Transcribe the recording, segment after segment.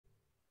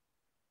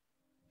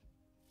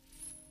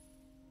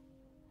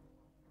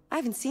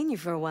haven't seen you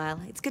for a while.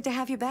 It's good to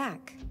have you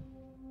back.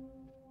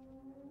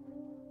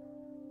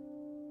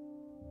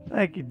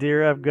 Thank you,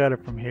 dear. I've got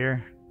it from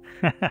here.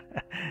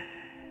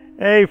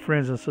 Hey,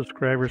 friends and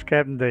subscribers,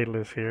 Captain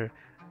Daedalus here.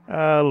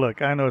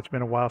 Look, I know it's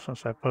been a while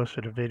since I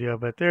posted a video,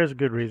 but there's a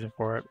good reason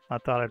for it. I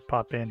thought I'd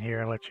pop in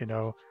here and let you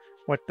know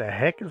what the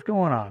heck is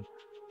going on.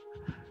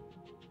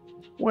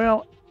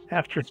 Well,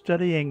 after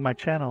studying my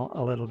channel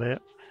a little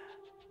bit,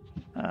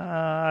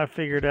 I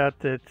figured out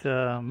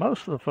that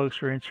most of the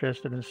folks are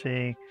interested in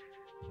seeing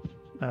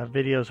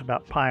videos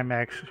about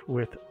Pimax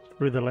with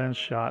through the lens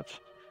shots.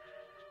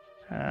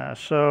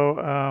 So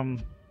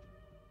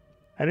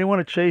I didn't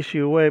want to chase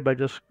you away by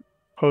just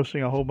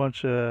posting a whole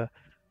bunch of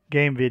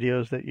game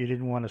videos that you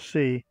didn't want to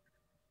see.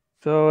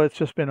 So it's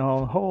just been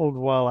on hold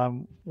while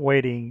I'm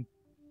waiting.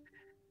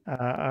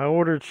 I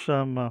ordered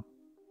some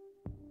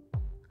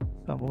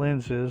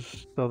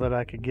lenses so that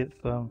I could get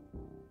some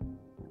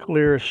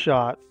clearer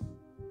shots,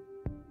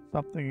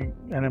 an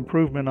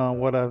improvement on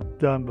what I've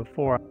done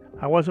before.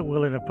 I wasn't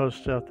willing to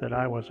post stuff that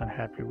I wasn't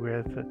happy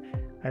with.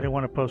 I didn't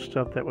want to post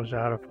stuff that was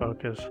out of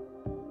focus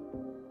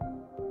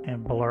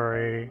and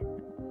blurry.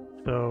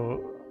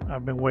 So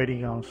I've been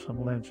waiting on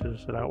some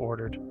lenses that I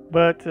ordered.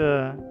 But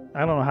I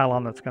don't know how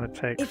long that's going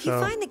to take. If you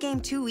find the game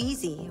too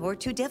easy or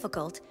too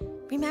difficult,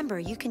 remember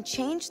you can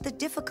change the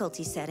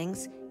difficulty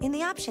settings in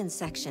the options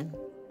section.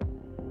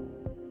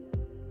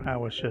 I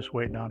was just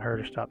waiting on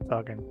her to stop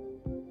talking.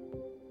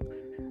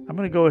 I'm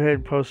going to go ahead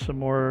and post some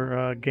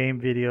more game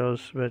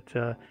videos,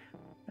 but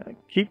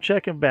keep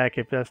checking back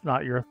if that's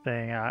not your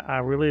thing. I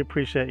really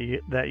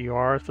appreciate that you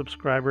are a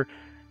subscriber.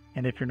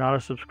 And if you're not a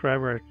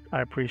subscriber,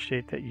 I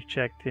appreciate that you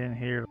checked in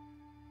here.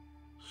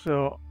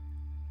 So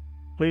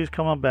please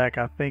come on back.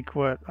 I think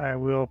what I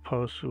will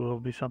post will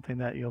be something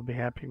that you'll be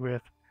happy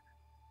with.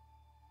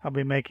 I'll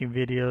be making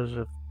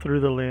videos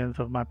through the lens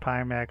of my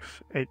Pimax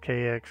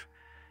 8KX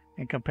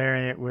and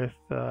comparing it with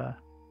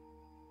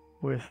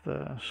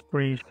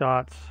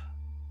screenshots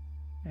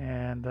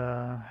and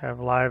have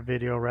live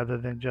video rather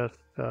than just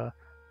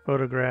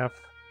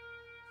photographs.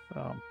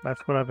 So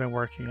that's what I've been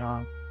working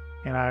on,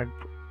 and I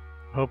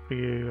hope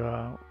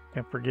you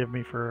can forgive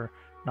me for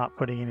not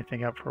putting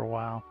anything up for a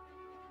while.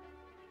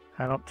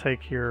 I don't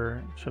take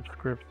your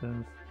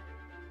subscriptions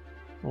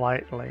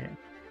lightly.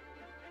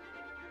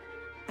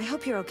 I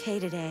hope you're okay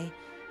today.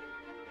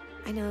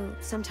 I know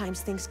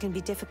sometimes things can be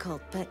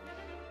difficult, but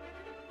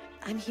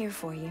I'm here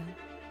for you.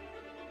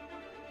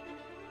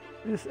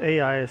 This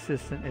AI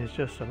assistant is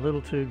just a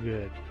little too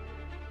good.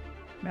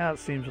 Now it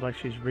seems like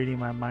she's reading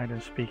my mind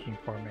and speaking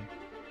for me.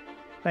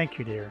 Thank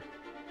you, dear.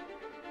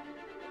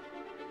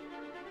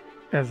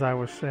 As I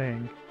was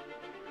saying,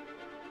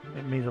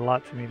 it means a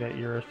lot to me that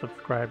you're a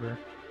subscriber.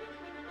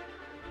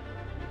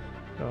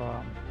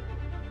 So,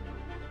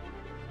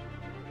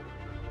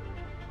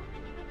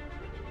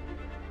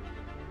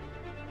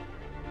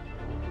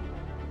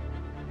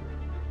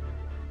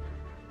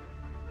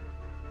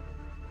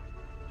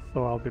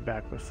 I'll be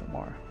back with some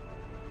more.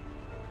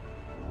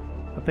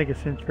 I think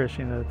it's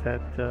interesting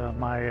that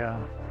my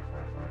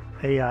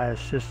AI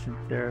assistant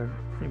there,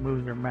 she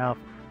moves her mouth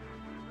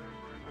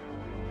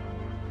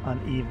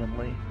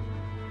unevenly.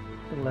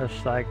 The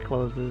left side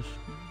closes,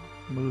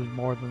 moves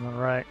more than the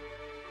right.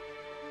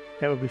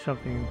 That would be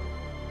something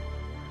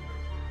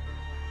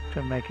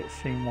to make it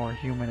seem more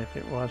human if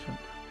it wasn't.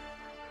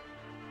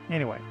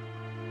 Anyway,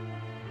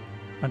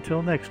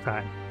 until next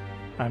time,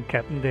 I'm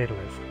Captain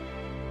Daedalus.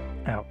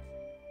 Out.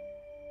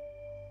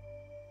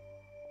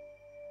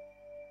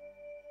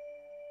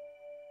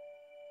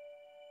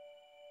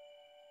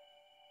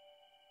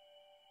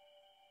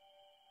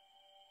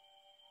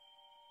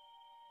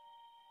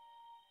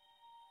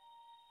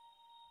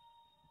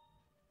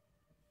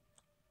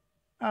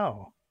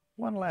 Oh,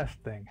 one last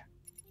thing.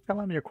 Tell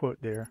him your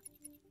quote, dear.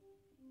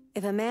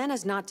 If a man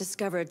has not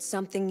discovered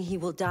something he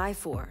will die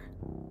for,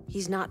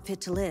 he's not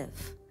fit to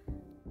live.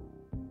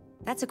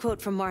 That's a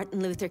quote from Martin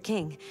Luther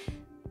King.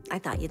 I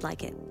thought you'd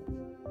like it.